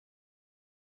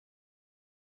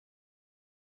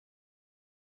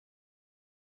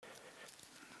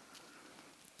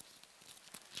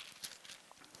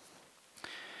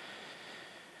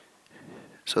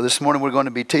So this morning we're going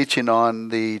to be teaching on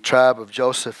the tribe of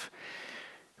Joseph.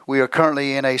 We are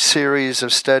currently in a series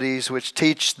of studies which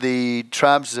teach the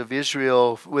tribes of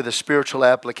Israel with a spiritual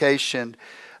application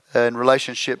in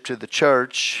relationship to the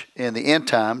church in the end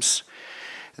times.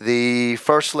 The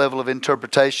first level of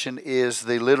interpretation is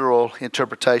the literal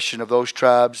interpretation of those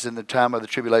tribes in the time of the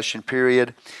tribulation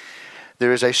period.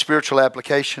 There is a spiritual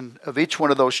application of each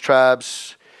one of those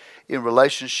tribes in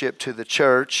relationship to the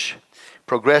church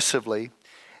progressively.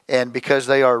 And because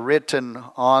they are written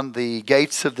on the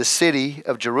gates of the city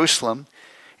of Jerusalem,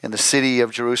 and the city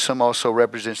of Jerusalem also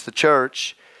represents the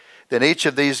church, then each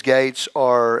of these gates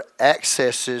are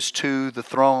accesses to the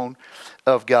throne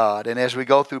of God. And as we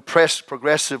go through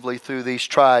progressively through these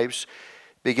tribes,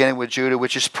 beginning with Judah,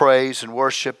 which is praise and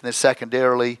worship, and then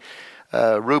secondarily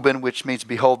Reuben, which means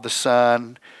behold the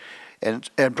Son,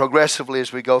 and progressively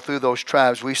as we go through those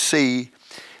tribes, we see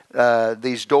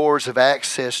these doors of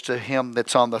access to Him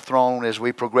that's on the throne as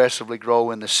we progressively grow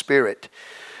in the Spirit.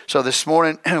 So this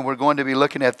morning we're going to be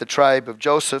looking at the tribe of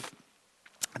Joseph.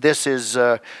 This is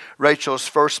Rachel's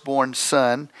firstborn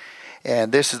son,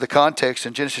 and this is the context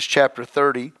in Genesis chapter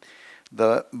 30.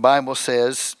 The Bible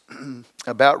says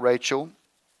about Rachel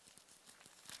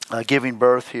giving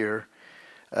birth here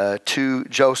to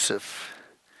Joseph.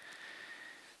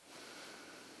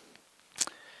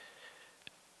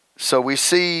 So we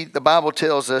see the Bible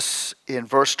tells us in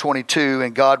verse 22,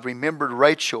 and God remembered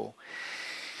Rachel.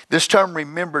 This term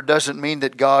remember doesn't mean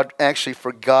that God actually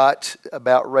forgot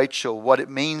about Rachel. What it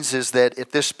means is that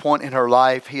at this point in her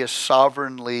life, He is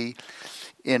sovereignly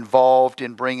involved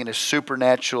in bringing a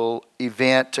supernatural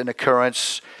event, an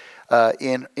occurrence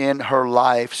in her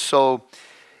life. So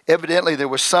evidently there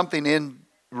was something in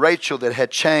Rachel that had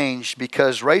changed,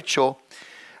 because Rachel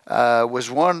was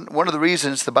one of the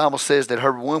reasons the Bible says that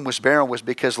her womb was barren was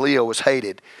because Leah was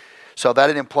hated. So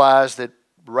that implies that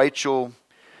Rachel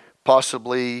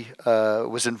possibly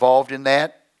was involved in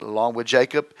that along with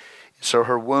Jacob. So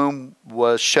her womb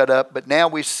was shut up. But now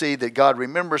we see that God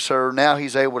remembers her. Now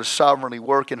He's able to sovereignly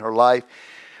work in her life,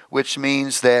 which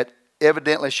means that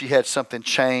evidently she had something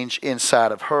change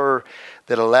inside of her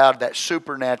that allowed that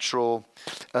supernatural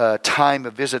time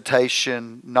of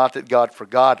visitation. Not that God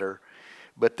forgot her,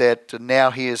 but that now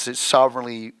He is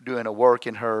sovereignly doing a work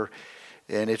in her,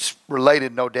 and it's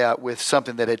related, no doubt, with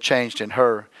something that had changed in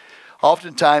her.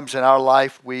 Oftentimes in our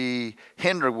life, we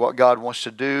hinder what God wants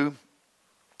to do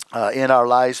in our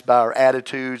lives by our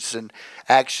attitudes and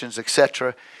actions,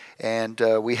 etc. And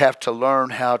we have to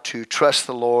learn how to trust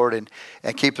the Lord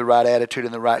and keep the right attitude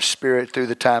and the right spirit through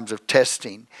the times of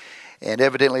testing. And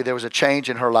evidently there was a change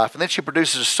in her life. And then she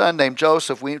produces a son named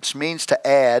Joseph, which means to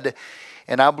add.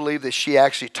 And I believe that she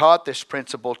actually taught this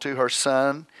principle to her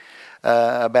son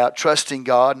about trusting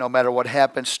God no matter what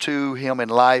happens to him in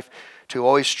life, to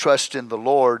always trust in the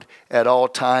Lord at all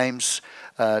times,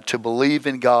 to believe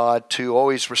in God, to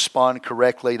always respond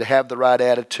correctly, to have the right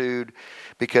attitude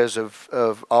because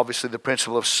of obviously the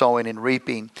principle of sowing and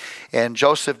reaping. And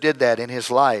Joseph did that in his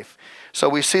life. So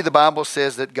we see the Bible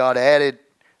says that God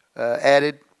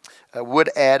would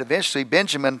add eventually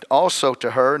Benjamin also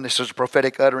to her, and this is a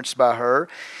prophetic utterance by her.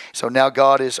 So now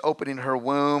God is opening her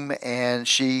womb, and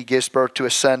she gives birth to a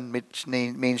son, which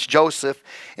means Joseph,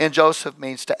 and Joseph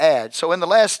means to add. So in the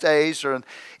last days, or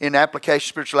in application,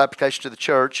 spiritual application to the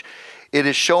church, it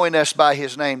is showing us by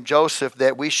his name, Joseph,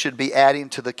 that we should be adding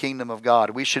to the kingdom of God.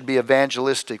 We should be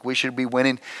evangelistic. We should be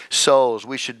winning souls.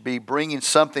 We should be bringing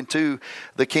something to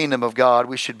the kingdom of God.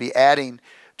 We should be adding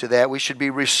to that. We should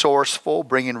be resourceful,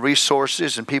 bringing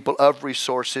resources and people of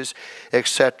resources,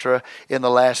 etc. in the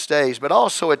last days. But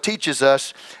also it teaches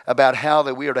us about how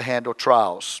that we are to handle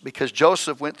trials, because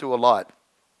Joseph went through a lot.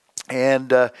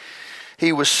 And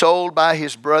he was sold by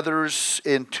his brothers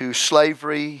into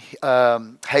slavery,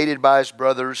 hated by his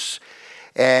brothers,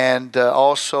 and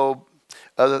also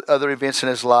other events in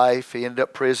his life. He ended up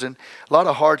in prison. A lot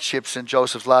of hardships in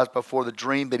Joseph's life before the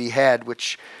dream that he had,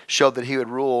 which showed that he would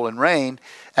rule and reign,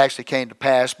 actually came to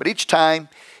pass. But each time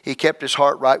he kept his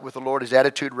heart right with the Lord, his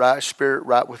attitude right, his spirit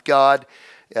right with God.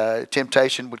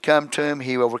 Temptation would come to him.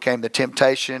 He overcame the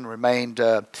temptation, remained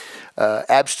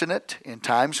abstinent in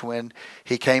times when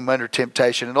he came under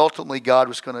temptation. And ultimately God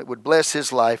would bless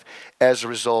his life as a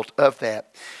result of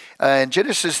that. In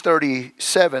Genesis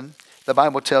 37, the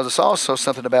Bible tells us also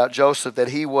something about Joseph, that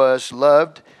he was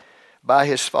loved by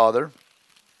his father,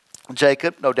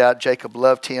 Jacob. No doubt Jacob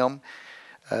loved him,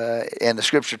 and the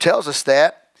scripture tells us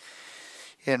that.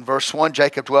 In verse 1,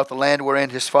 Jacob dwelt in the land wherein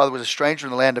his father was a stranger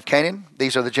in the land of Canaan.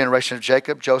 These are the generations of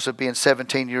Jacob. Joseph, being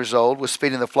 17 years old, was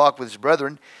feeding the flock with his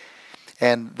brethren,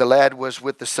 And the lad was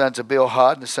with the sons of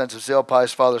Bilhah and the sons of Zilpah,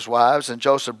 his father's wives. And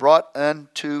Joseph brought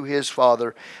unto his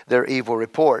father their evil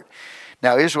report.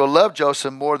 Now Israel loved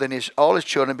Joseph more than all his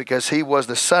children, because he was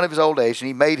the son of his old age, and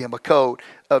he made him a coat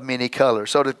of many colors.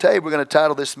 So today we're going to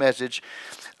title this message,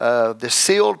 The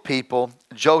Sealed People,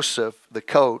 Joseph, the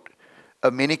Coat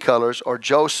of Many Colors, or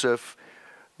Joseph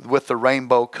with the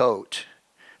Rainbow Coat.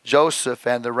 Joseph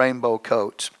and the Rainbow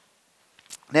Coat.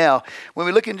 Now, when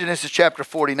we look in Genesis chapter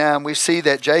 49, we see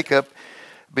that Jacob,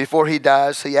 before he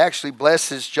dies, he actually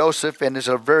blesses Joseph, and there's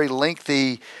a very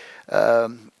lengthy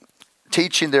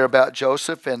teaching there about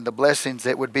Joseph and the blessings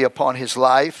that would be upon his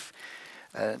life,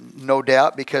 no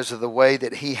doubt because of the way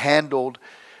that he handled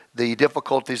the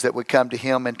difficulties that would come to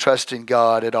him and trusting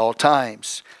God at all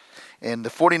times. In the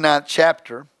 49th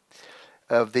chapter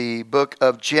of the book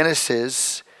of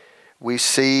Genesis, we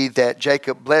see that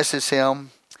Jacob blesses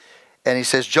him, and he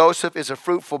says, Joseph is a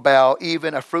fruitful bough,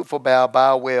 even a fruitful bough by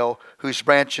a well, whose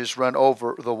branches run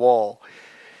over the wall.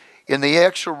 In the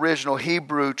actual original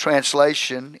Hebrew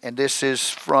translation, and this is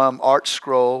from Art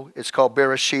Scroll, it's called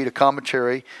Bereshit, a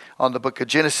commentary on the book of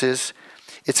Genesis.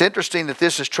 It's interesting that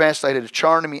this is translated,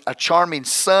 a charming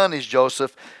son is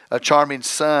Joseph, a charming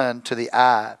son to the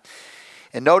eye.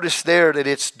 And notice there that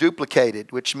it's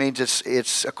duplicated, which means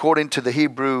it's according to the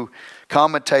Hebrew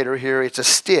commentator here, it's a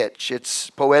stitch. It's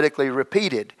poetically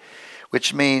repeated,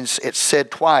 which means it's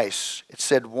said twice. It's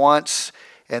said once,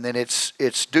 and then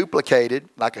it's duplicated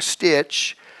like a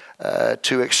stitch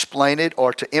to explain it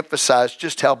or to emphasize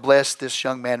just how blessed this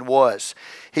young man was.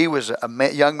 He was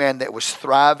a young man that was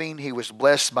thriving. He was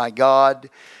blessed by God.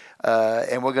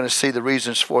 And we're going to see the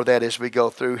reasons for that as we go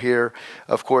through here.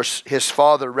 Of course, his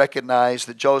father recognized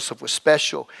that Joseph was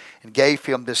special and gave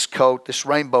him this coat, this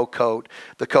rainbow coat,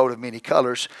 the coat of many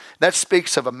colors. That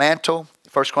speaks of a mantle.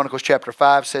 1 Chronicles chapter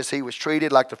 5 says he was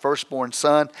treated like the firstborn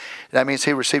son. That means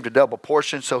he received a double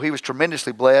portion. So he was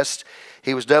tremendously blessed.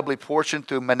 He was doubly portioned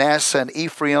through Manasseh and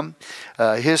Ephraim,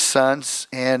 his sons.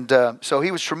 And so he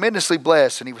was tremendously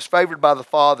blessed, and he was favored by the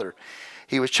father.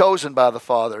 He was chosen by the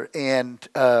father, and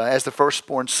as the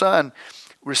firstborn son,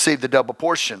 received the double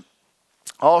portion.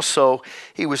 Also,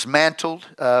 he was mantled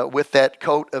with that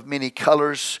coat of many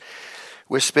colors,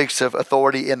 which speaks of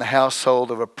authority in the household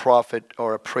of a prophet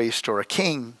or a priest or a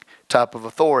king type of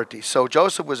authority. So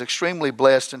Joseph was extremely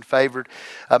blessed and favored,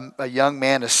 a young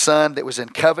man, a son that was in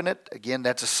covenant. Again,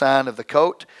 that's a sign of the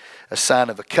coat, a sign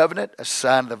of a covenant, a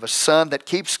sign of a son that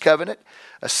keeps covenant,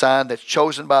 a sign that's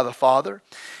chosen by the father.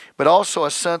 But also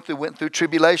a son that went through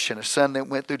tribulation, a son that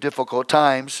went through difficult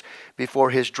times before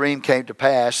his dream came to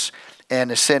pass and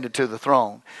ascended to the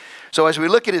throne. So as we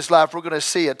look at his life, we're going to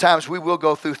see at times we will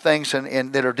go through things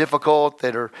and that are difficult,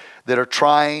 that are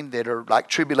trying, that are like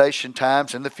tribulation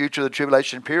times in the future of the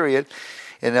tribulation period,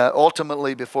 and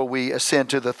ultimately before we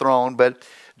ascend to the throne. But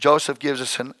Joseph gives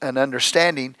us an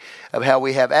understanding of how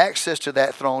we have access to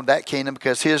that throne, that kingdom,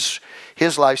 because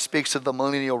his life speaks of the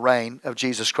millennial reign of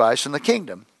Jesus Christ and the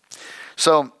kingdom.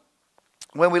 So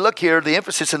when we look here, the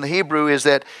emphasis in the Hebrew is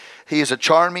that he is a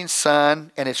charming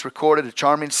son, and it's recorded a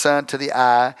charming son to the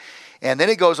eye. And then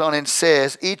it goes on and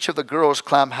says, each of the girls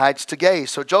climb heights to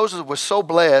gaze. So Joseph was so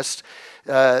blessed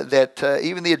that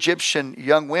even the Egyptian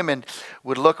young women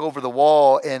would look over the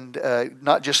wall and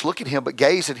not just look at him, but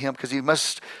gaze at him, because he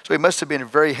must have been a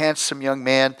very handsome young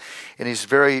man, and he's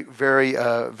very, very,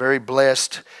 very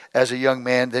blessed as a young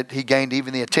man that he gained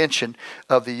even the attention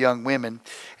of the young women,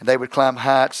 and they would climb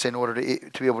heights in order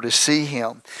to be able to see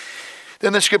him.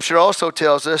 Then the scripture also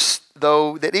tells us,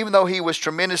 though, that even though he was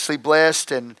tremendously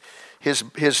blessed and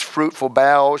his fruitful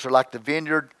boughs are like the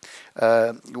vineyard,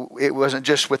 it wasn't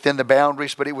just within the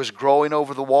boundaries, but it was growing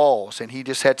over the walls. And he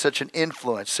just had such an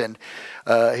influence, and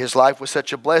his life was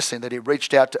such a blessing that he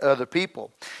reached out to other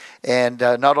people. And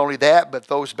not only that, but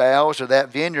those boughs or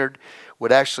that vineyard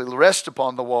would actually rest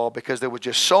upon the wall, because there was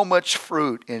just so much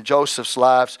fruit in Joseph's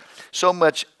life, so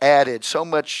much added, so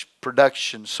much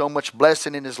production, so much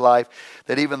blessing in his life,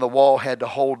 that even the wall had to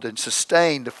hold and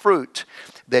sustain the fruit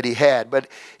that he had. But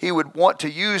he would want to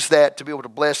use that to be able to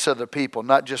bless other people,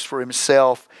 not just for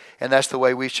himself. And that's the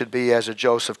way we should be as a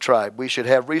Joseph tribe. We should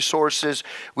have resources.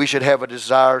 We should have a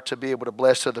desire to be able to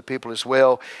bless other people as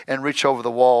well, and reach over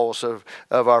the walls of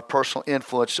our personal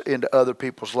influence into other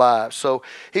people's lives. So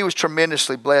he was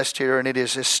tremendously blessed here, and it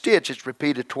is a stitch. It's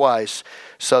repeated twice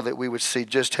so that we would see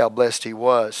just how blessed he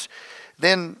was.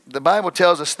 Then the Bible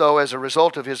tells us, though, as a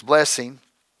result of his blessing,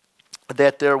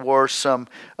 that there were some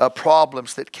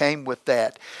problems that came with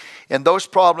that. And those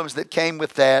problems that came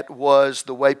with that was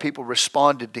the way people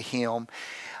responded to him.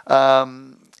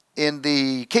 in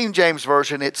the King James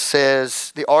Version, it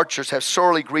says, the archers have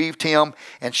sorely grieved him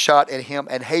and shot at him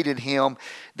and hated him.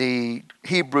 The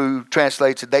Hebrew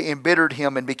translates it, they embittered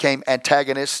him and became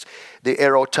antagonists. The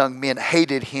arrow-tongued men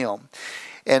hated him.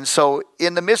 And so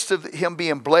in the midst of him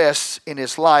being blessed in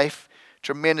his life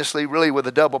tremendously, really with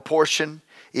a double portion,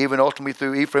 even ultimately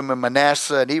through Ephraim and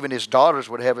Manasseh, and even his daughters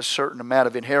would have a certain amount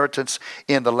of inheritance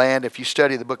in the land if you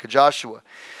study the book of Joshua.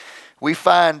 We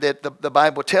find that the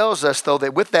Bible tells us, though,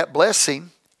 that with that blessing,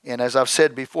 and as I've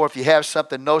said before, if you have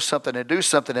something, know something, and do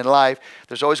something in life,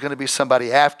 there's always going to be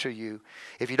somebody after you.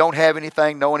 If you don't have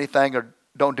anything, know anything, or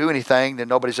don't do anything, then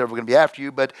nobody's ever going to be after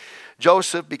you. But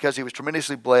Joseph, because he was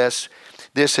tremendously blessed,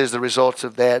 this is the results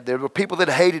of that. There were people that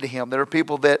hated him. There were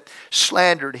people that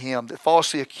slandered him, that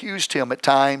falsely accused him at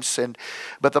times.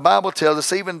 But the Bible tells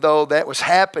us, even though that was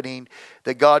happening,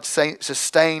 that God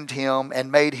sustained him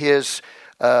and made his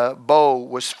bow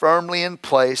was firmly in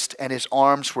place and his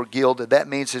arms were gilded. That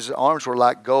means his arms were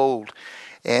like gold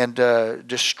and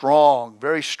just strong,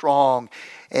 very strong.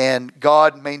 And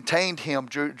God maintained him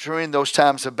during those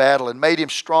times of battle and made him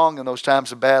strong in those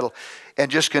times of battle and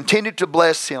just continued to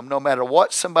bless him no matter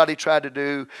what somebody tried to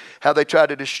do, how they tried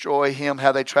to destroy him,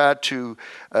 how they tried to,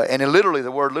 and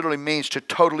the word literally means to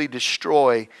totally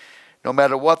destroy. No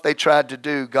matter what they tried to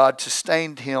do, God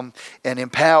sustained him and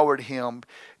empowered him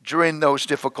during those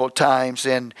difficult times,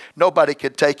 and nobody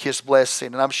could take his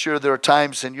blessing. And I'm sure there are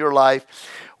times in your life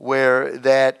where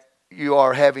that you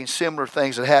are having similar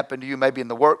things that happen to you, maybe in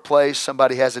the workplace,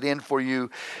 somebody has it in for you.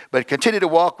 But continue to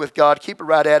walk with God, keep a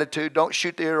right attitude, don't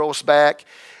shoot the arrows back,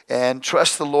 and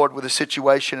trust the Lord with the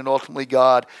situation, and ultimately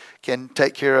God can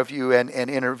take care of you and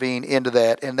intervene into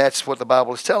that. And that's what the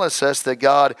Bible is telling us, that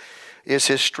God is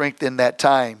his strength in that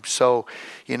time. So,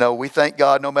 we thank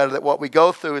God no matter what we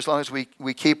go through, as long as we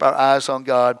keep our eyes on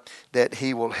God, that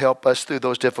he will help us through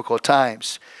those difficult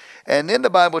times. And then the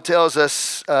Bible tells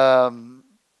us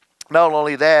not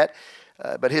only that,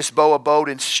 but his bow abode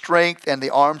in strength, and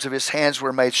the arms of his hands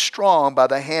were made strong by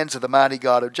the hands of the mighty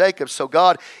God of Jacob. So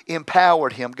God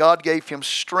empowered him. God gave him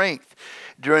strength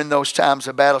during those times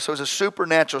of battle. So it was a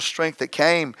supernatural strength that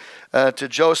came to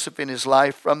Joseph in his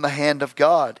life from the hand of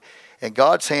God. And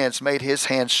God's hands made his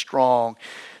hands strong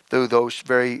through those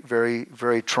very, very,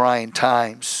 very trying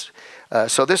times.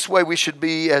 So this way we should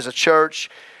be as a church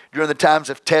during the times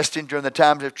of testing, during the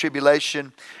times of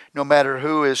tribulation. No matter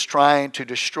who is trying to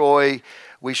destroy,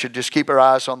 we should just keep our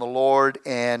eyes on the Lord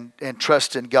and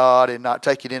trust in God and not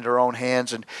take it into our own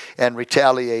hands and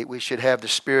retaliate. We should have the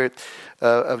spirit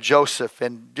of Joseph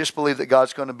and just believe that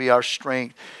God's going to be our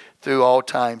strength through all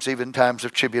times, even times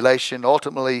of tribulation.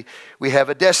 Ultimately, we have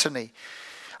a destiny.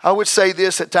 I would say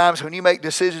this, at times when you make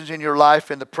decisions in your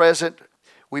life in the present,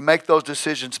 we make those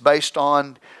decisions based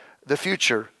on the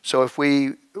future. So if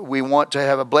we want to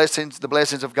have the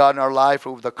blessings of God in our life,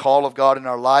 or the call of God in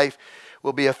our life,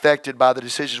 will be affected by the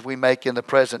decisions we make in the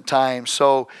present time.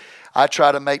 So I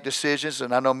try to make decisions,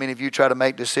 and I know many of you try to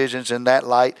make decisions in that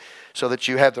light, so that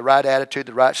you have the right attitude,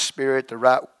 the right spirit, the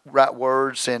right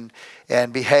words, and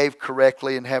behave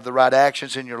correctly and have the right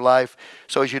actions in your life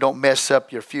so as you don't mess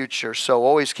up your future. So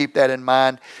always keep that in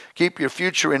mind. Keep your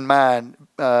future in mind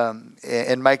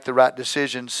and make the right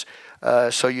decisions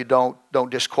so you don't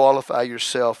disqualify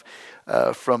yourself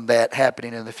from that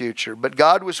happening in the future. But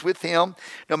God was with him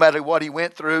no matter what he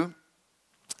went through.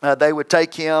 They would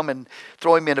take him and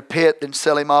throw him in a pit and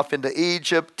sell him off into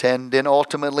Egypt. And then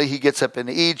ultimately he gets up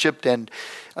into Egypt, and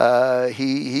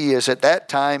he is at that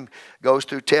time goes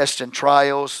through tests and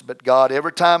trials. But God,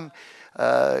 every time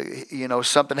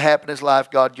something happened in his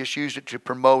life, God just used it to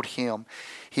promote him.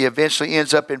 He eventually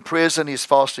ends up in prison. He's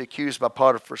falsely accused by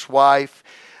Potiphar's wife.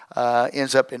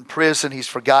 Ends up in prison. He's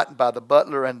forgotten by the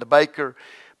butler and the baker.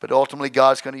 But ultimately,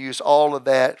 God's going to use all of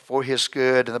that for his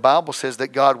good. And the Bible says that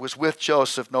God was with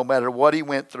Joseph no matter what he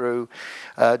went through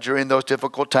during those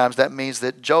difficult times. That means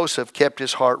that Joseph kept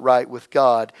his heart right with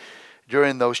God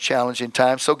during those challenging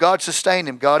times. So God sustained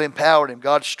him. God empowered him.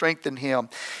 God strengthened him.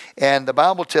 And the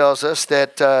Bible tells us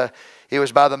that it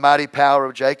was by the mighty power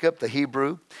of Jacob, the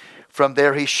Hebrew. From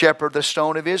there he shepherded the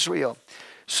stone of Israel.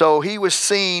 So he was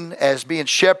seen as being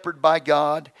shepherded by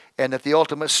God, and that the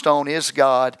ultimate stone is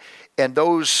God. And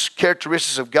those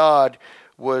characteristics of God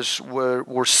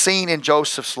were seen in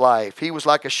Joseph's life. He was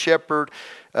like a shepherd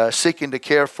seeking to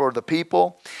care for the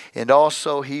people. And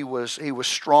also he was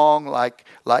strong like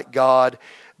God,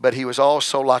 but he was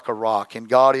also like a rock. And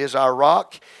God is our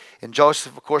rock. And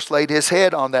Joseph, of course, laid his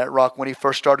head on that rock when he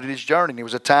first started his journey. And it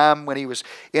was a time when he was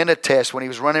in a test, when he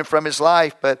was running from his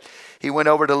life. But he went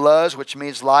over to Luz, which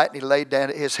means light, and he laid down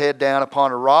his head down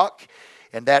upon a rock.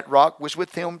 And that rock was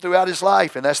with him throughout his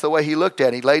life. And that's the way he looked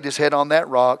at it. He laid his head on that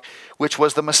rock, which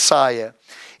was the Messiah.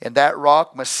 And that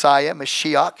rock, Messiah,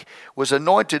 Mashiach, was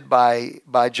anointed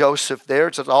by Joseph there.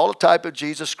 It's all a type of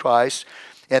Jesus Christ.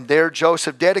 And there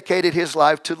Joseph dedicated his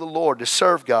life to the Lord, to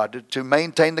serve God, to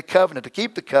maintain the covenant, to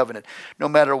keep the covenant, no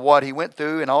matter what he went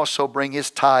through, and also bring his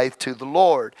tithe to the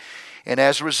Lord. And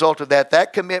as a result of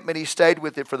that commitment, he stayed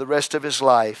with it for the rest of his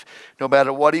life. No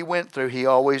matter what he went through, he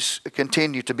always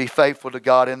continued to be faithful to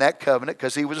God in that covenant,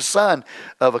 because he was a son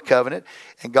of a covenant.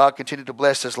 And God continued to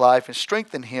bless his life and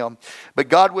strengthen him. But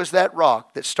God was that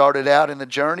rock that started out in the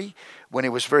journey when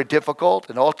it was very difficult,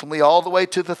 and ultimately all the way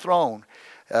to the throne.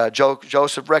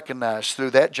 Joseph recognized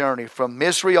through that journey from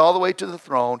misery all the way to the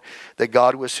throne that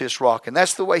God was his rock. And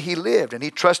that's the way he lived, and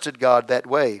he trusted God that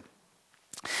way.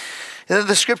 And then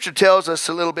the scripture tells us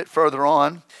a little bit further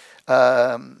on,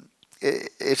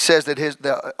 it says that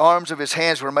the arms of his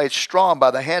hands were made strong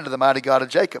by the hand of the mighty God of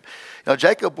Jacob. Now,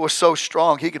 Jacob was so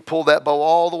strong, he could pull that bow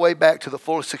all the way back to the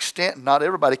fullest extent. And not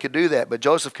everybody could do that, but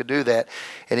Joseph could do that.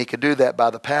 And he could do that by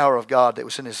the power of God that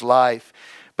was in his life.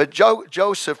 But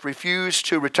Joseph refused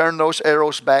to return those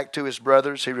arrows back to his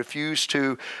brothers. He refused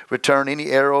to return any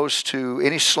arrows to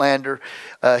any slander.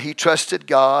 He trusted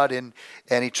God, and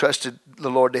he trusted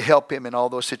the Lord to help him in all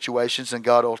those situations, and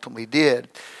God ultimately did.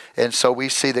 And so we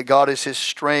see that God is his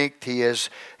strength. He is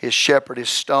his shepherd, his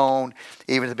stone,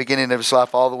 even at the beginning of his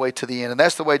life all the way to the end. And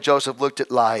that's the way Joseph looked at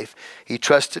life. He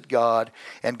trusted God,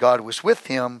 and God was with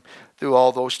him through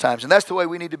all those times. And that's the way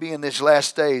we need to be in these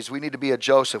last days. We need to be a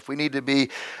Joseph. We need to be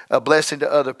a blessing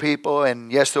to other people.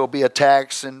 And yes, there will be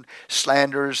attacks and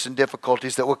slanders and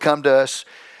difficulties that will come to us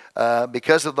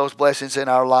because of those blessings in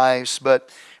our lives. But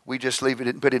we just leave it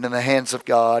and put it in the hands of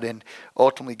God, and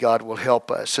ultimately God will help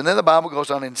us. And then the Bible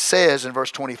goes on and says in verse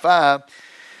 25,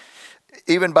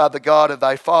 even by the God of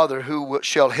thy father who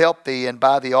shall help thee, and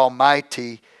by the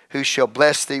Almighty who shall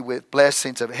bless thee with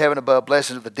blessings of heaven above,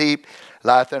 blessings of the deep,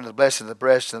 life under the blessing of the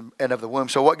breast and of the womb.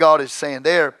 So what God is saying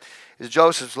there is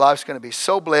Joseph's life is going to be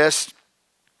so blessed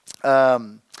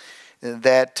that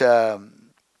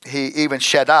he, even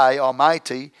Shaddai,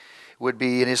 Almighty, would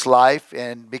be in his life.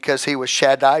 And because he was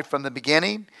Shaddai from the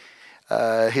beginning,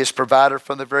 his provider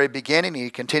from the very beginning, he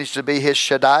continues to be his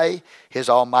Shaddai, his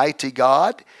Almighty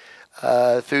God.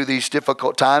 Through these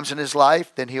difficult times in his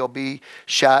life, then he'll be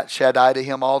Shaddai to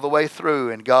him all the way through.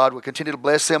 And God will continue to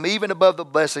bless him even above the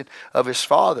blessing of his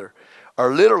father.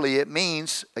 Or literally it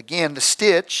means, again, the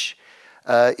stitch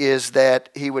is that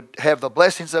he would have the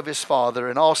blessings of his father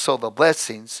and also the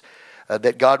blessings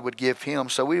that God would give him.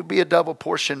 So he would be a double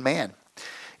portion man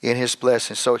in his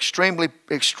blessings. So extremely,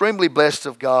 extremely blessed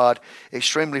of God,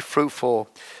 extremely fruitful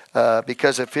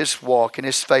because of his walk and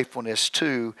his faithfulness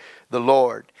to the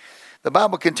Lord. The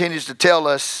Bible continues to tell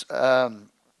us,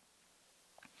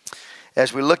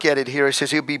 as we look at it here, it says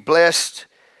he'll be blessed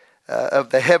of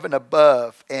the heaven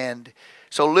above. And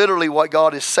so literally what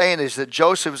God is saying is that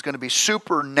Joseph is going to be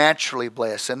supernaturally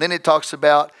blessed. And then it talks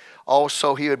about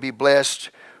also he would be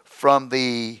blessed from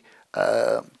the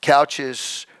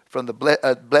couches, from the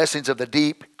blessings of the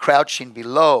deep crouching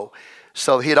below.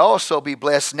 So he'd also be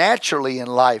blessed naturally in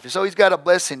life. And so he's got a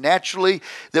blessing naturally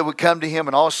that would come to him,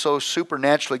 and also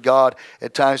supernaturally God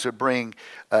at times would bring,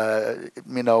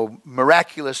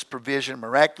 miraculous provision,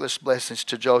 miraculous blessings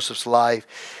to Joseph's life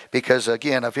because,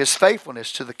 again, of his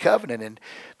faithfulness to the covenant and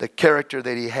the character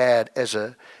that he had as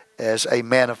a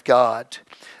man of God.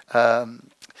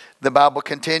 The Bible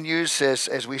continues,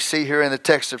 as we see here in the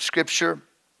text of Scripture.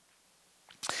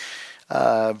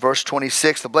 Verse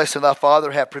 26, the blessing of thy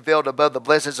father hath prevailed above the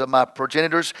blessings of my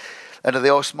progenitors unto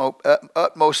the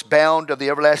utmost bound of the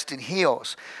everlasting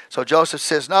hills. So Joseph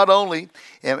says not only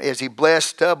is he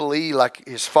blessed doubly like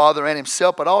his father and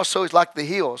himself, but also he's like the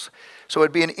hills. So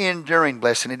it'd be an enduring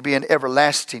blessing. It'd be an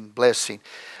everlasting blessing.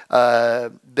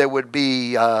 There would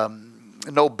be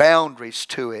no boundaries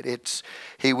to it.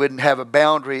 He wouldn't have a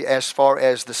boundary as far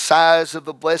as the size of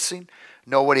the blessing,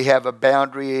 nor would he have a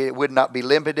boundary. It would not be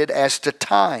limited as to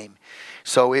time.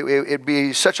 So it'd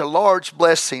be such a large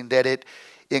blessing that it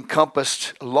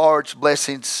encompassed large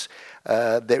blessings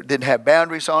that didn't have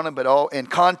boundaries on them, but all in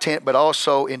content, but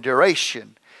also in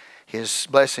duration. His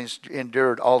blessings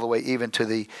endured all the way even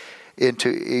into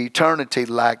eternity,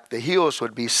 like the hills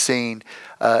would be seen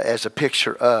as a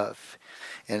picture of.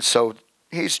 And so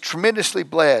he's tremendously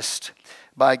blessed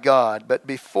by God. But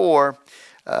before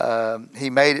he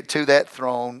made it to that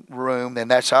throne room, and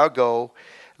that's our goal,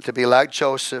 to be like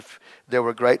Joseph. There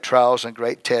were great trials and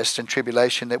great tests and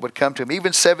tribulation that would come to him,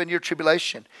 even 7-year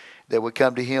tribulation that would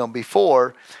come to him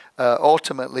before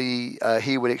ultimately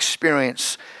he would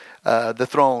experience the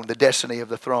throne, the destiny of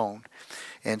the throne.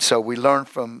 And so we learn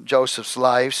from Joseph's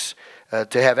lives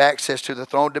to have access to the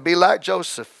throne, to be like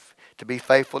Joseph, to be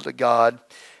faithful to God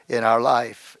in our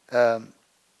life. Then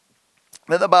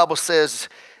the Bible says,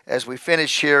 as we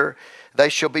finish here, they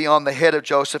shall be on the head of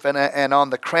Joseph and on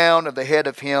the crown of the head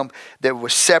of him that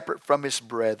was separate from his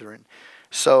brethren.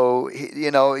 So,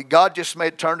 God just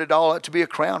turned it all out to be a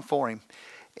crown for him.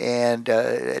 And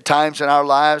at times in our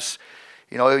lives,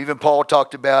 even Paul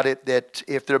talked about it, that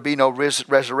if there be no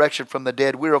resurrection from the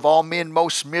dead, we're of all men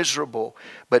most miserable.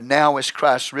 But now is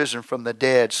Christ risen from the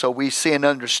dead. So we see and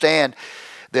understand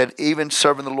that even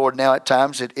serving the Lord now at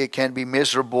times, it can be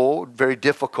miserable, very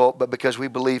difficult, but because we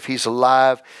believe He's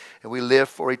alive and we live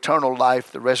for eternal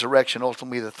life, the resurrection,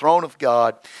 ultimately the throne of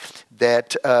God,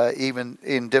 that even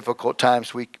in difficult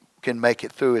times we can make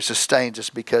it through. It sustains us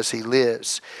because He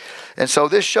lives. And so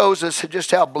this shows us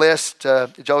just how blessed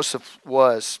Joseph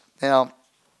was. Now,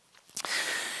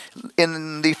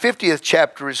 in the 50th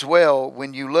chapter as well,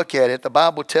 when you look at it, the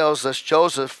Bible tells us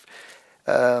Joseph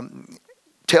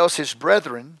tells his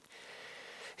brethren,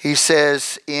 he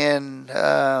says in,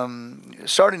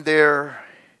 starting there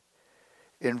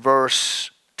in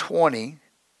verse 20,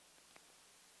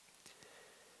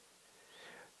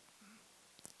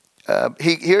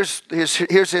 here's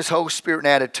his whole spirit and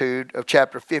attitude of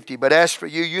chapter 50. But as for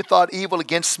you, you thought evil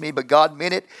against me, but God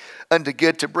meant it unto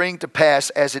good to bring to pass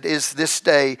as it is this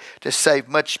day to save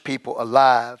much people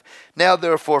alive. Now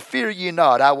therefore fear ye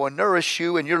not, I will nourish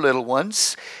you and your little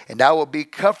ones, and I will be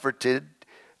comforting.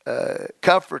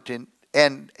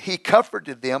 And he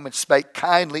comforted them and spake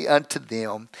kindly unto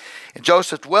them. And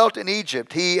Joseph dwelt in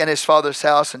Egypt, he and his father's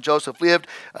house, and Joseph lived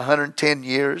 110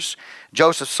 years.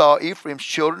 Joseph saw Ephraim's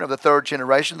children of the third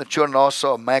generation. The children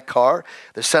also of Machir,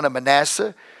 the son of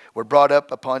Manasseh, were brought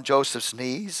up upon Joseph's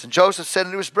knees. And Joseph said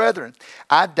unto his brethren,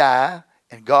 I die,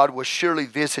 and God will surely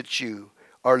visit you,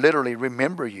 or literally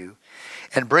remember you,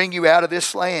 and bring you out of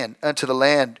this land unto the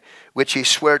land which he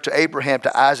sware to Abraham,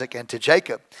 to Isaac, and to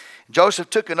Jacob. Joseph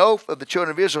took an oath of the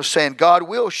children of Israel, saying, God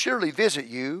will surely visit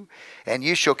you, and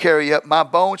you shall carry up my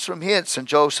bones from hence. And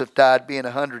Joseph died, being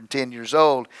 110 years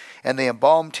old, and they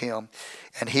embalmed him,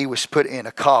 and he was put in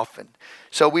a coffin.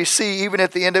 So we see, even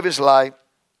at the end of his life,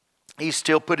 he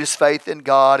still put his faith in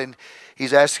God, and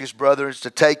he's asked his brothers to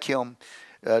take him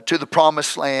to the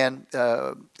promised land,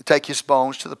 take his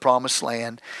bones to the promised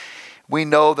land. We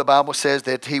know the Bible says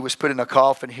that he was put in a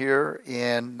coffin here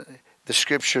in the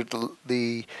scripture,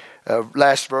 the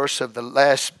last verse of the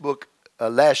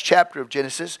last chapter of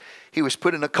Genesis. He was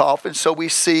put in a coffin. So we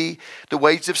see the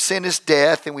wages of sin is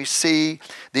death, and we see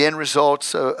the end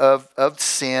results of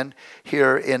sin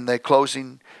here in the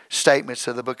closing statements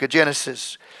of the book of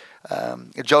Genesis.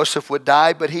 Joseph would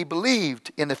die, but he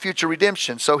believed in the future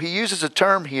redemption. So he uses a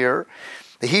term here.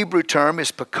 The Hebrew term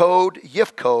is pakod,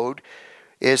 yifkod,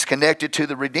 is connected to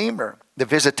the Redeemer, the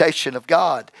visitation of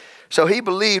God. So he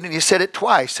believed, and he said it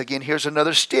twice. Again, here's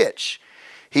another stitch.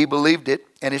 He believed it,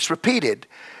 and it's repeated,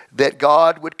 that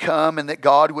God would come and that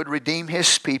God would redeem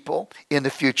his people in the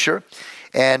future.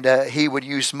 And he would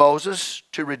use Moses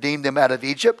to redeem them out of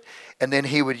Egypt, and then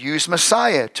he would use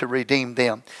Messiah to redeem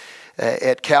them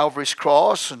at Calvary's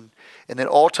cross, and then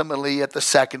ultimately at the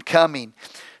second coming.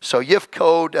 So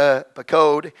Yifkod,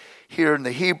 pakod, here in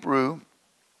the Hebrew,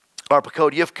 or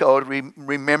pakod Yifkod,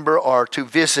 remember, or to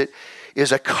visit,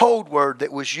 is a code word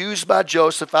that was used by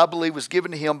Joseph, I believe was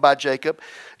given to him by Jacob.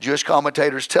 Jewish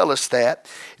commentators tell us that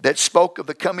spoke of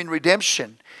the coming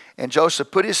redemption. And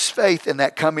Joseph put his faith in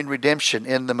that coming redemption,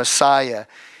 in the Messiah.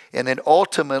 And then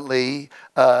ultimately,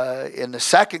 in the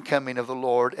second coming of the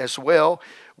Lord as well,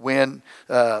 when,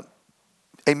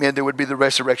 amen, there would be the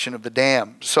resurrection of the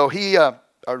damned. So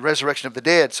or resurrection of the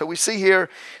dead. So we see here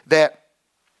that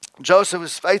Joseph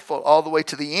was faithful all the way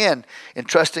to the end in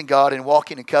trusting God and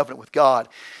walking in covenant with God.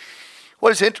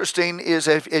 What is interesting is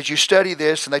as you study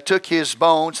this, and they took his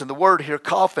bones, and the word here,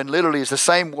 coffin, literally is the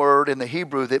same word in the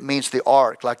Hebrew that means the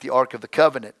ark, like the Ark of the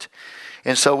Covenant.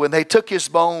 And so when they took his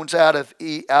bones out of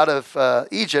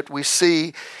Egypt, we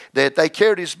see that they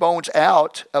carried his bones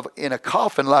out in a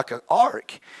coffin like an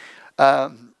ark.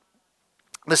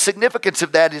 The significance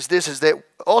of that is this, is that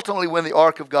ultimately when the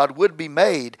ark of God would be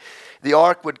made, the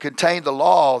ark would contain the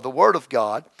law, the word of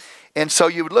God. And so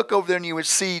you would look over there and you would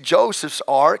see Joseph's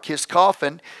ark, his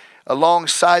coffin,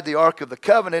 alongside the Ark of the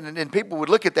Covenant. And people would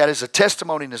look at that as a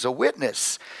testimony and as a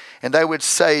witness. And they would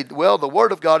say, well, the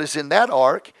word of God is in that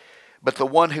ark, but the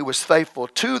one who was faithful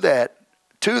to that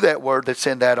word that's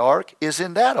in that ark is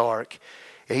in that ark.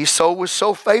 And he was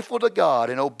so faithful to God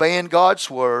and obeying God's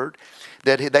word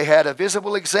that they had a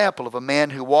visible example of a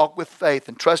man who walked with faith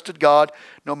and trusted God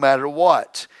no matter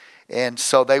what. And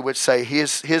so they would say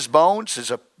his bones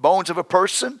is bones of a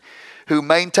person who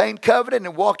maintained covenant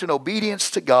and walked in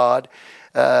obedience to God.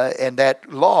 And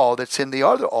that law that's in the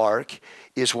other ark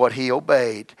is what he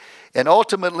obeyed. And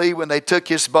ultimately, when they took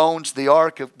his bones, the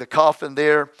ark of the coffin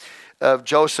there of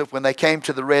Joseph, when they came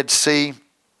to the Red Sea,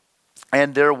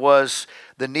 and there was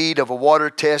the need of a water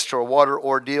test or a water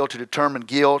ordeal to determine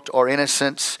guilt or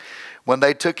innocence, when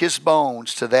they took his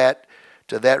bones to that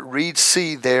Red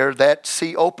Sea there, that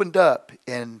sea opened up.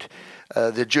 And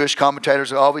the Jewish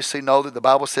commentators obviously know that the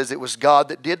Bible says it was God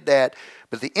that did that.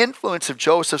 But the influence of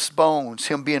Joseph's bones,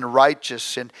 him being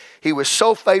righteous, and he was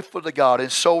so faithful to God and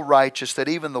so righteous that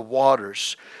even the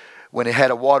waters, when it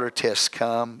had a water test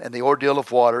come and the ordeal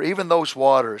of water, even those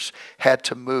waters had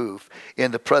to move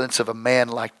in the presence of a man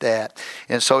like that.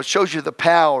 And so it shows you the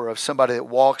power of somebody that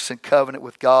walks in covenant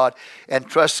with God and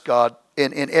trusts God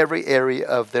in every area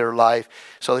of their life,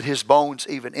 so that his bones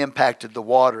even impacted the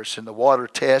waters in the water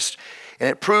test. And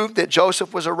it proved that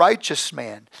Joseph was a righteous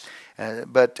man.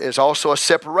 But there's also a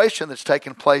separation that's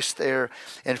taken place there,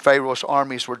 and Pharaoh's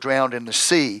armies were drowned in the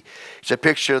sea. It's a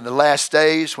picture of the last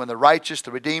days when the righteous,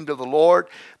 the redeemed of the Lord,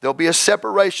 there'll be a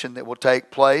separation that will take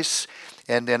place.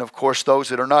 And then, of course, those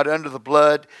that are not under the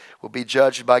blood will be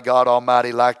judged by God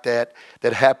Almighty, like that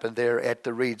happened there at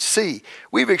the Red Sea.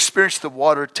 We've experienced the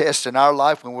water test in our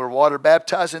life when we're water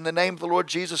baptized in the name of the Lord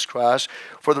Jesus Christ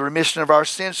for the remission of our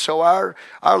sins. So our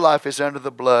life is under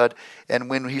the blood. And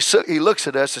when he looks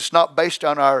at us, it's not based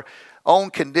on our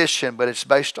own condition, but it's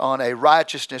based on a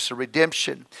righteousness, a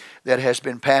redemption that has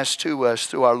been passed to us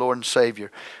through our Lord and Savior,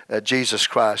 Jesus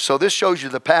Christ. So this shows you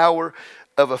the power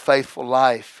of a faithful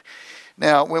life.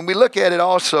 Now, when we look at it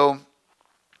also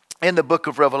in the book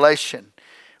of Revelation,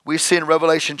 we see in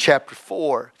Revelation chapter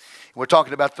 4, we're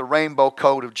talking about the rainbow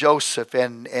coat of Joseph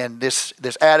and this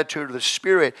attitude of the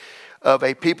spirit of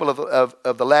a people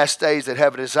of the last days that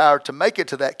have a desire to make it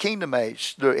to that kingdom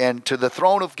age and to the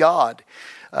throne of God,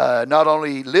 not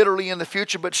only literally in the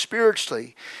future, but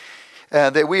spiritually.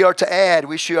 That we are to add,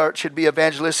 we should be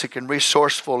evangelistic and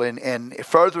resourceful and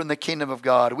further in the kingdom of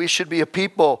God. We should be a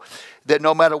people that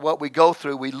no matter what we go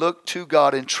through, we look to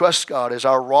God and trust God as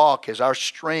our rock, as our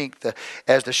strength,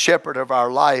 as the shepherd of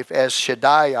our life, as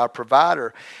Shaddai, our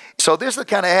provider. So this is the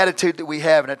kind of attitude that we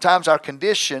have. And at times our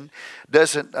condition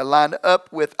doesn't line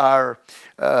up with our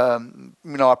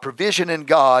provision in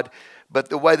God. But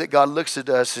the way that God looks at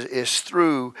us is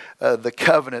through the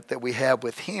covenant that we have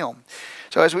with Him.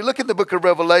 So as we look at the book of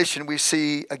Revelation, we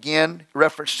see, again,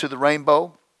 reference to the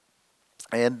rainbow.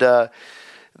 And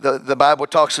the Bible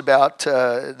talks about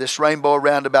this rainbow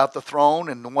around about the throne.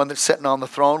 And the one that's sitting on the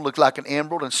throne looked like an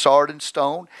emerald and sardine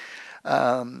stone.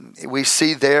 We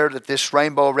see there that this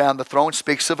rainbow around the throne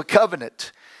speaks of a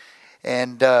covenant.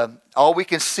 And all we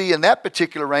can see in that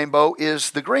particular rainbow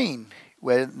is the green.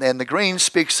 And the green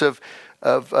speaks of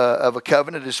a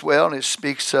covenant as well, and it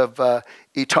speaks of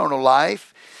eternal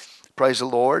life. Praise the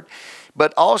Lord.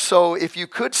 But also, if you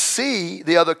could see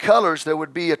the other colors, there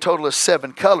would be a total of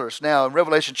 7 colors. Now, in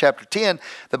Revelation chapter 10,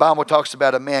 the Bible talks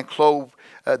about a man clothed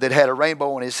that had a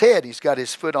rainbow on his head. He's got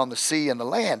his foot on the sea and the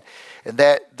land. And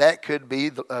that could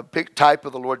be a big type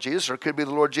of the Lord Jesus, or it could be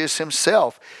the Lord Jesus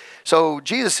himself. So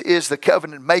Jesus is the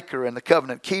covenant maker and the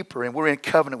covenant keeper, and we're in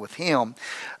covenant with him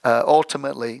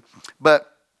ultimately. But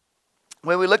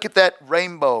when we look at that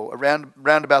rainbow around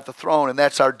about the throne, and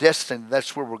that's our destiny,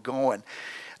 that's where we're going,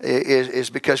 is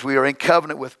because we are in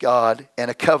covenant with God and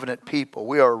a covenant people.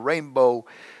 We are a rainbow,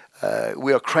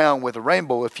 we are crowned with a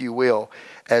rainbow, if you will,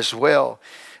 as well.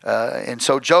 And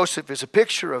so Joseph is a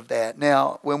picture of that.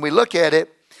 Now, when we look at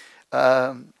it,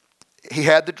 he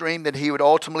had the dream that he would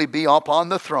ultimately be upon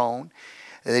the throne,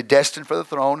 destined for the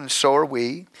throne, and so are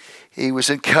we. He was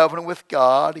in covenant with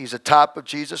God. He's a type of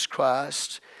Jesus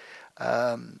Christ,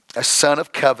 a son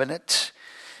of covenant.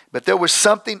 But there was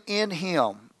something in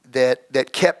him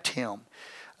that kept him.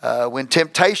 When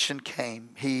temptation came,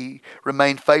 he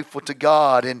remained faithful to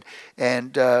God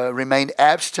and remained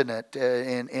abstinent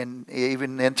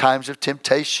even in times of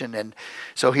temptation. And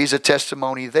so he's a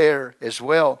testimony there as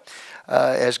well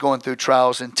as going through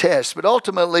trials and tests. But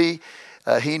ultimately,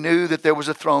 he knew that there was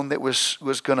a throne that was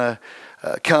going to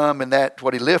come, and that's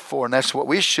what he lived for. And that's what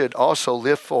we should also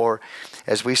live for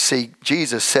as we see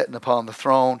Jesus sitting upon the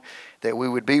throne, that we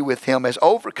would be with him as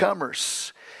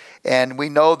overcomers. And we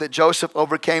know that Joseph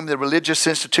overcame the religious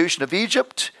institution of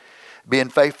Egypt, being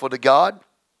faithful to God.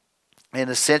 In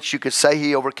a sense, you could say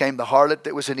he overcame the harlot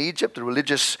that was in Egypt, the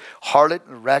religious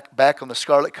harlot back on the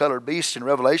scarlet-colored beast in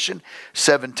Revelation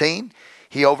 17.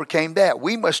 He overcame that.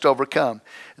 We must overcome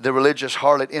the religious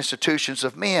harlot institutions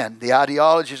of men, the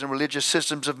ideologies and religious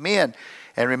systems of men.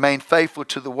 and remain faithful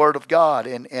to the Word of God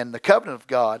and the covenant of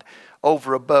God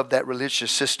over above that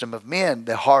religious system of men,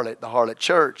 the harlot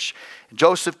church. And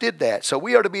Joseph did that. So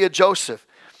we are to be a Joseph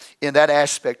in that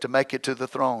aspect to make it to the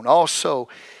throne. Also,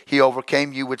 he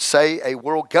overcame, you would say, a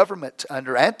world government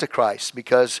under Antichrist,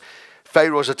 because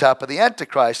Pharaoh is a type of the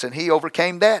Antichrist, and he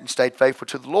overcame that and stayed faithful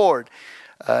to the Lord.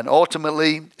 And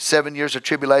ultimately, 7 years of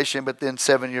tribulation, but then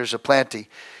 7 years of plenty.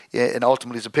 And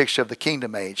ultimately is a picture of the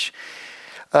kingdom age.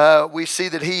 We see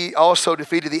that he also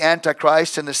defeated the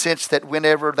Antichrist in the sense that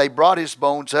whenever they brought his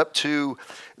bones up to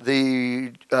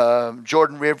the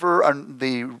Jordan River,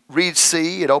 the Reed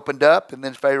Sea, it opened up, and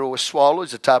then Pharaoh was swallowed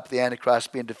as a type of the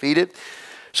Antichrist being defeated.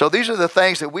 So these are the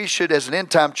things that we should, as an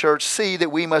end-time church, see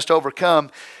that we must overcome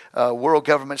world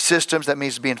government systems. That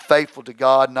means being faithful to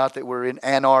God, not that we're in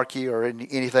anarchy or in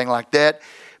anything like that,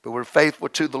 but we're faithful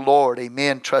to the Lord.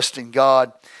 Amen. Trusting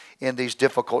God in these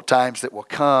difficult times that will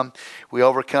come. We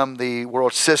overcome the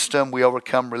world system. We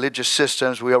overcome religious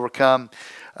systems. We overcome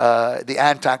the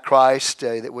Antichrist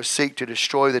that will seek to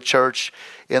destroy the church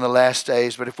in the last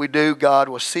days. But if we do, God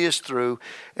will see us through,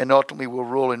 and ultimately we'll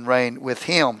rule and reign with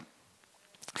Him.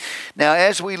 Now,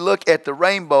 as we look at the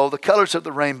rainbow, the colors of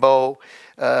the rainbow,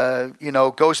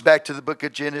 goes back to the book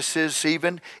of Genesis,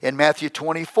 even in Matthew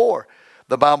 24.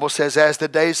 The Bible says, as the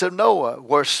days of Noah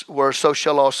were, so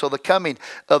shall also the coming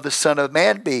of the Son of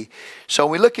Man be. So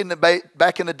we look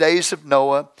back in the days of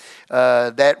Noah,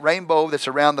 that rainbow that's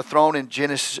around the throne in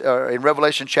in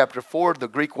Revelation chapter 4, the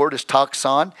Greek word is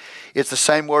toxon. It's the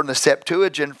same word in the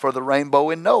Septuagint for the rainbow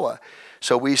in Noah.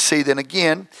 So we see then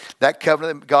again that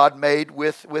covenant that God made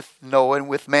with Noah and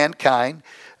with mankind,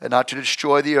 not to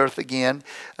destroy the earth again.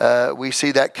 We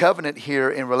see that covenant here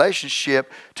in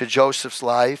relationship to Joseph's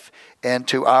life and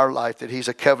to our life, that he's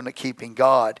a covenant-keeping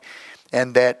God,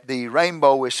 and that the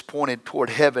rainbow is pointed toward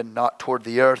heaven, not toward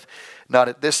the earth, not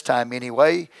at this time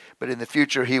anyway, but in the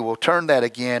future he will turn that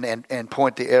again and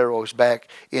point the arrows back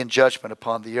in judgment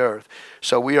upon the earth.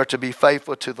 So we are to be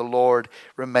faithful to the Lord,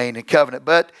 remain in covenant.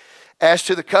 But as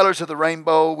to the colors of the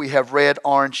rainbow, we have red,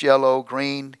 orange, yellow,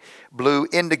 green, blue,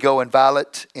 indigo, and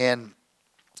violet. And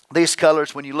these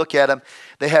colors, when you look at them,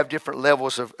 they have different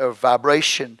levels of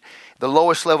vibration. The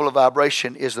lowest level of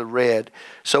vibration is the red.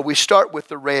 So we start with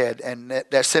the red, and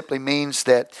that simply means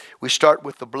that we start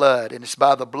with the blood. And it's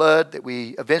by the blood that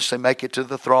we eventually make it to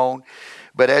the throne.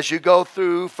 But as you go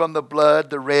through from the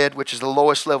blood, the red, which is the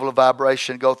lowest level of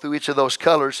vibration, go through each of those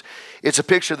colors, it's a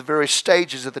picture of the various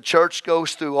stages that the church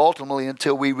goes through ultimately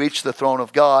until we reach the throne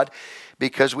of God.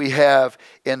 Because we have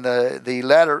in the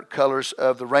latter colors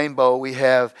of the rainbow, we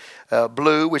have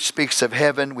blue, which speaks of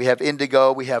heaven. We have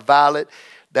indigo. We have violet.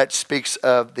 That speaks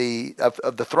of the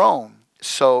throne,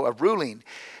 so of ruling.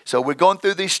 So we're going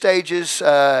through these stages,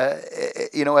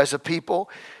 as a people,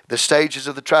 the stages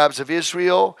of the tribes of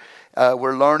Israel.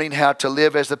 We're learning how to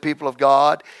live as the people of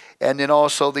God. And then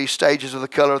also these stages of the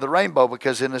color of the rainbow,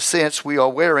 because in a sense we are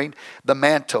wearing the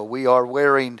mantle. We are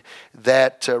wearing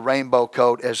that rainbow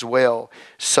coat as well.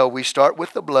 So we start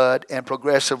with the blood and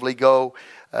progressively go.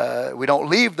 We don't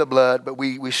leave the blood, but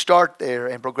we start there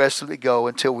and progressively go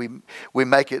until we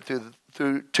make it through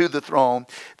to the throne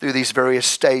through these various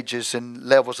stages and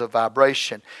levels of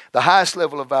vibration. The highest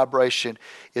level of vibration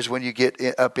is when you get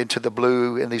up into the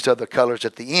blue and these other colors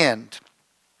at the end.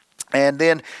 And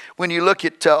then when you look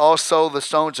at also the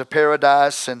stones of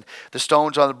paradise and the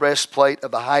stones on the breastplate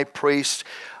of the high priest,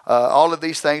 all of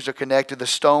these things are connected. The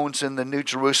stones in the New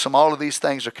Jerusalem, all of these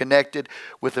things are connected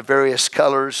with the various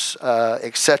colors,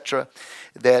 etc.,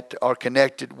 that are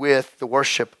connected with the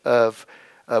worship of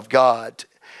God.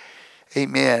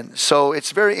 Amen. So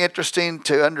it's very interesting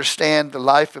to understand the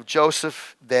life of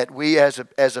Joseph, that we as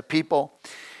a people,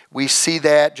 we see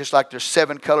that just like there's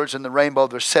 7 colors in the rainbow,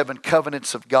 there's 7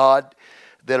 covenants of God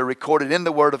that are recorded in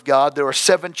the Word of God. There are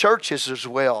 7 churches as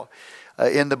well.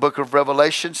 In the book of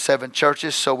Revelation, 7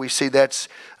 churches. So we see that's,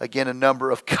 again, a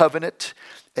number of covenant.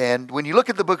 And when you look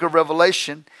at the book of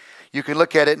Revelation, you can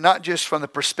look at it not just from the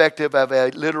perspective of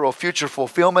a literal future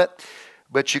fulfillment,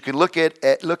 but you can look at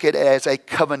it as a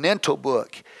covenantal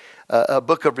book, a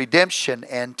book of redemption,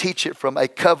 and teach it from a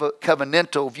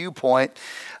covenantal viewpoint,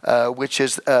 which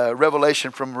is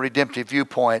revelation from a redemptive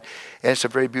viewpoint. And it's a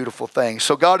very beautiful thing.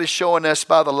 So God is showing us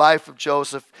by the life of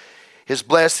Joseph, his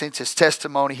blessings, his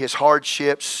testimony, his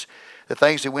hardships, the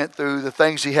things he went through, the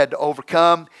things he had to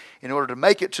overcome in order to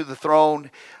make it to the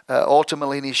throne.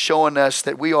 Ultimately, and he's showing us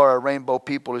that we are a rainbow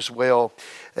people as well,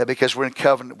 because we're in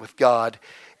covenant with God.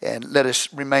 And let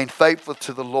us remain faithful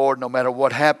to the Lord no matter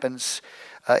what happens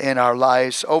in our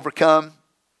lives. Overcome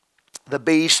the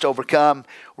beast, overcome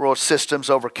world systems,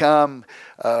 overcome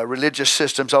religious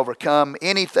systems, overcome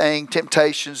anything,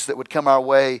 temptations that would come our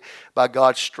way by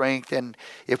God's strength. And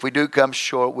if we do come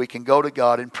short, we can go to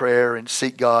God in prayer and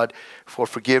seek God for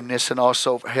forgiveness and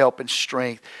also for help and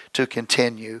strength to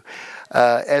continue.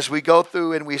 As we go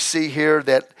through and we see here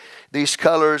that these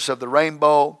colors of the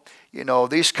rainbow,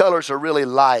 these colors are really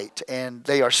light, and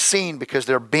they are seen because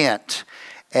they're bent.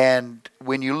 And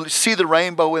when you see the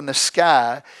rainbow in the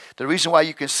sky, the reason why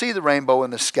you can see the rainbow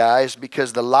in the sky is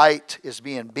because the light is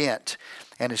being bent.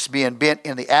 And it's being bent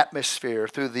in the atmosphere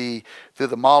through the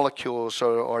molecules,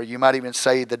 or you might even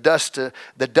say the dust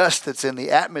that's in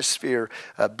the atmosphere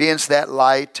bends that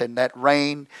light, and that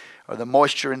rain or the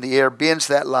moisture in the air bends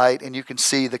that light, and you can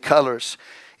see the colors.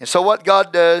 And so what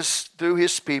God does through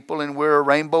His people, and we're a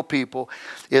rainbow people,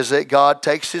 is that God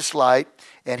takes His light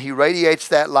and He radiates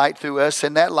that light through us,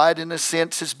 and that light in a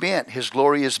sense is bent. His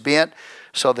glory is bent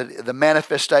so that the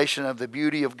manifestation of the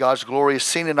beauty of God's glory is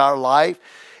seen in our life.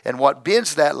 And what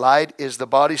bends that light is the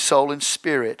body, soul, and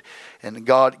spirit. And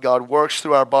God works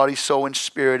through our body, soul, and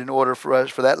spirit in order for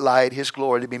that light, His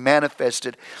glory, to be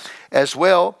manifested as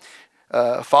well.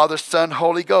 Father, Son,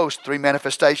 Holy Ghost, three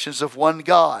manifestations of one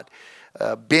God,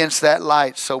 bends that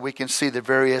light so we can see the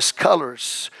various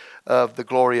colors of the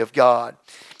glory of God.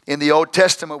 In the Old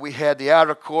Testament, we had the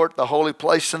outer court, the holy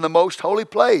place, and the most holy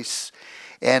place.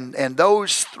 And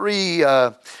those three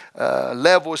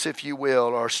levels, if you will,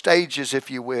 or stages,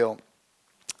 if you will,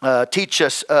 teach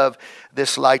us of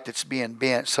this light that's being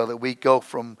bent so that we go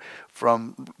from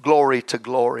glory to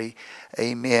glory.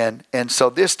 Amen. And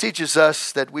so this teaches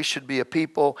us that we should be a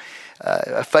people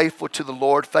faithful to the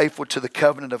Lord, faithful to the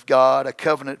covenant of God, a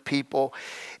covenant people,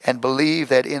 and believe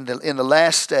that in the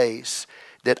last days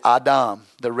that Adam,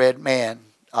 the red man,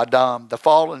 Adam, the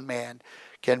fallen man,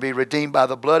 can be redeemed by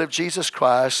the blood of Jesus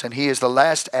Christ, and he is the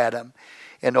last Adam.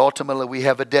 And ultimately we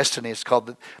have a destiny. It's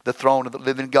called the throne of the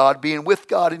living God, being with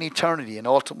God in eternity and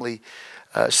ultimately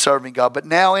serving God. But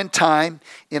now in time,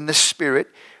 in the Spirit,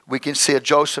 we can see a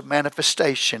Joseph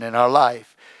manifestation in our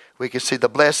life. We can see the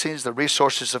blessings, the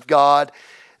resources of God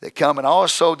that come, and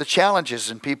also the challenges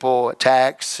and people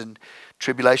attacks and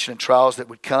tribulation and trials that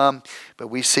would come. But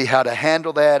we see how to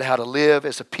handle that, how to live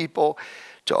as a people,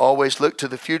 to always look to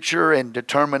the future and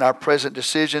determine our present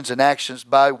decisions and actions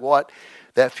by what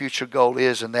that future goal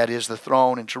is, and that is the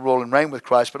throne and to rule and reign with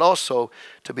Christ, but also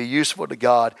to be useful to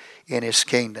God in His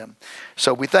kingdom.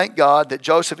 So we thank God that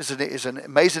Joseph is an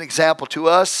amazing example to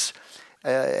us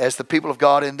as the people of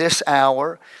God in this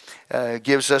hour,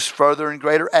 gives us further and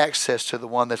greater access to the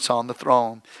one that's on the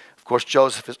throne. Of course,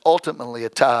 Joseph is ultimately a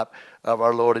type of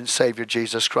our Lord and Savior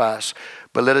Jesus Christ.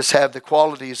 But let us have the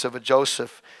qualities of a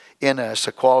Joseph in us,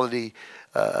 a quality,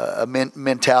 a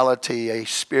mentality, a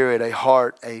spirit, a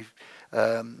heart,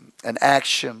 an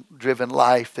action-driven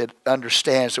life that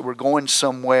understands that we're going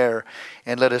somewhere,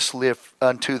 and let us live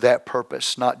unto that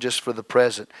purpose, not just for the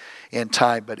present in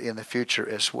time, but in the future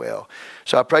as well.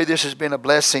 So I pray this has been a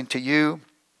blessing to you.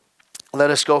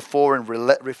 Let us go forward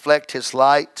and reflect His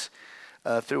light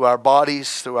through our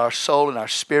bodies, through our soul and our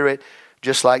spirit,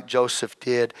 just like Joseph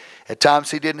did. At times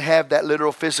he didn't have that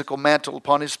literal physical mantle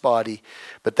upon his body,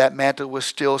 but that mantle was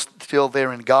still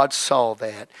there, and God saw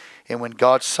that. And when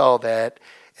God saw that,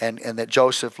 and that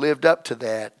Joseph lived up to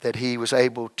that he was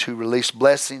able to release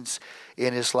blessings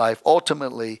in his life,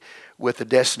 ultimately with the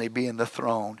destiny being the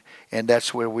throne. And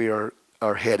that's where we are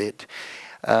headed.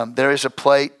 There is a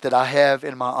plate that I have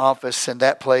in my office, and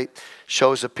that plate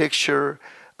shows a picture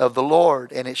of the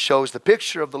Lord, and it shows the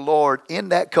picture of the Lord in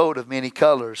that coat of many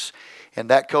colors. And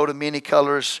that coat of many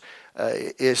colors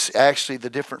is actually the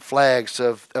different flags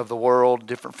of the world,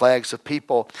 different flags of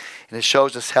people. And it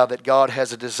shows us how that God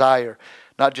has a desire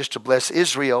not just to bless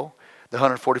Israel, the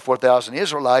 144,000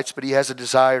 Israelites, but He has a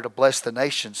desire to bless the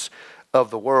nations of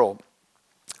the world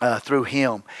through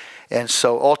Him. And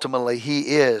so ultimately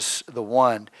He is the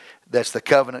one that's the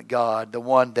covenant God, the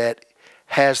one that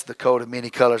has the coat of many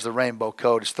colors, the rainbow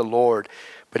coat. It's the Lord,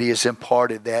 but He has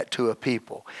imparted that to a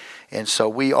people. And so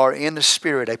we are in the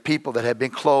Spirit, a people that have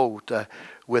been clothed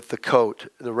with the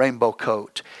coat, the rainbow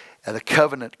coat, the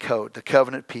covenant coat, the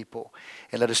covenant people.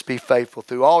 And let us be faithful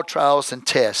through all trials and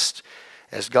tests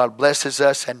as God blesses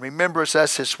us and remembers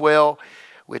us as well,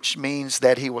 which means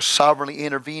that He will sovereignly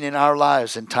intervene in our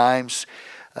lives in times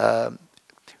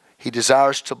He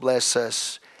desires to bless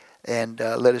us. And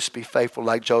let us be faithful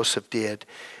like Joseph did.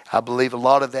 I believe a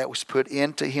lot of that was put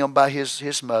into him by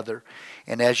his mother.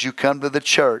 And as you come to the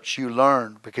church, you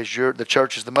learn, because the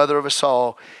church is the mother of us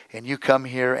all. And you come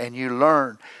here and you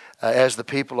learn as the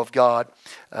people of God,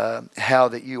 how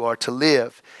that you are to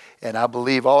live. And I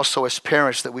believe also as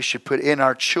parents that we should put in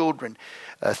our children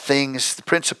things,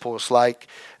 principles like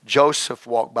Joseph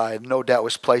walked by, and no doubt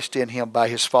was placed in him by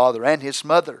his father and his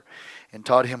mother, and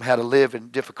taught him how to live in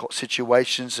difficult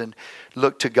situations and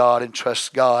look to God and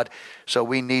trust God. So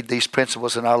we need these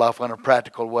principles in our life in a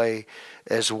practical way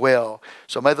as well.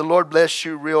 So may the Lord bless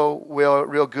you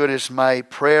real good is my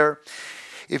prayer.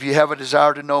 If you have a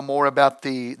desire to know more about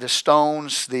the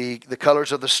stones, the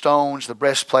colors of the stones, the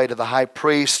breastplate of the high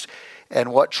priest,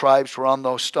 and what tribes were on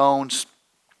those stones,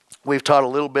 we've taught a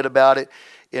little bit about it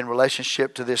in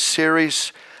relationship to this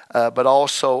series. But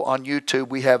also on YouTube,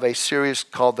 we have a series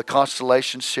called the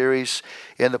Constellation Series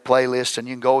in the playlist. And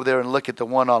you can go there and look at the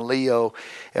one on Leo.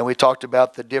 And we talked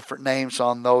about the different names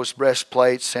on those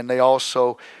breastplates. And they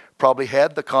also probably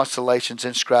had the constellations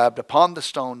inscribed upon the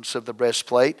stones of the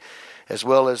breastplate, as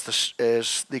well as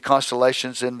the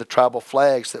constellations in the tribal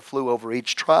flags that flew over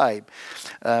each tribe.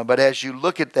 But as you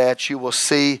look at that, you will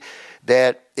see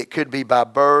that it could be by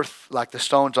birth, like the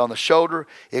stones on the shoulder.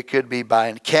 It could be by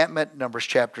encampment, Numbers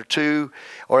chapter 2.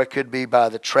 Or it could be by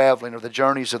the traveling or the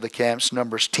journeys of the camps,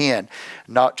 Numbers 10.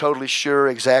 Not totally sure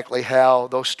exactly how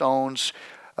those stones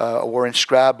were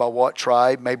inscribed by what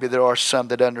tribe. Maybe there are some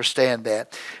that understand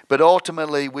that. But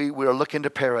ultimately, we are looking to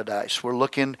paradise. We're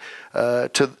looking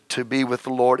to be with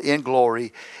the Lord in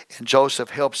glory. And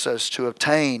Joseph helps us to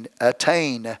attain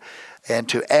and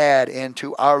to add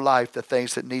into our life the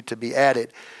things that need to be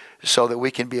added, so that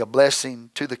we can be a blessing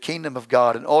to the kingdom of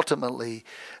God, and ultimately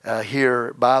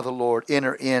here by the Lord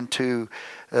enter into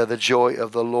the joy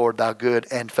of the Lord, thou good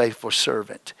and faithful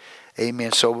servant.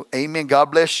 Amen. So amen. God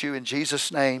bless you. In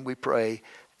Jesus' name we pray.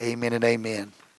 Amen and amen.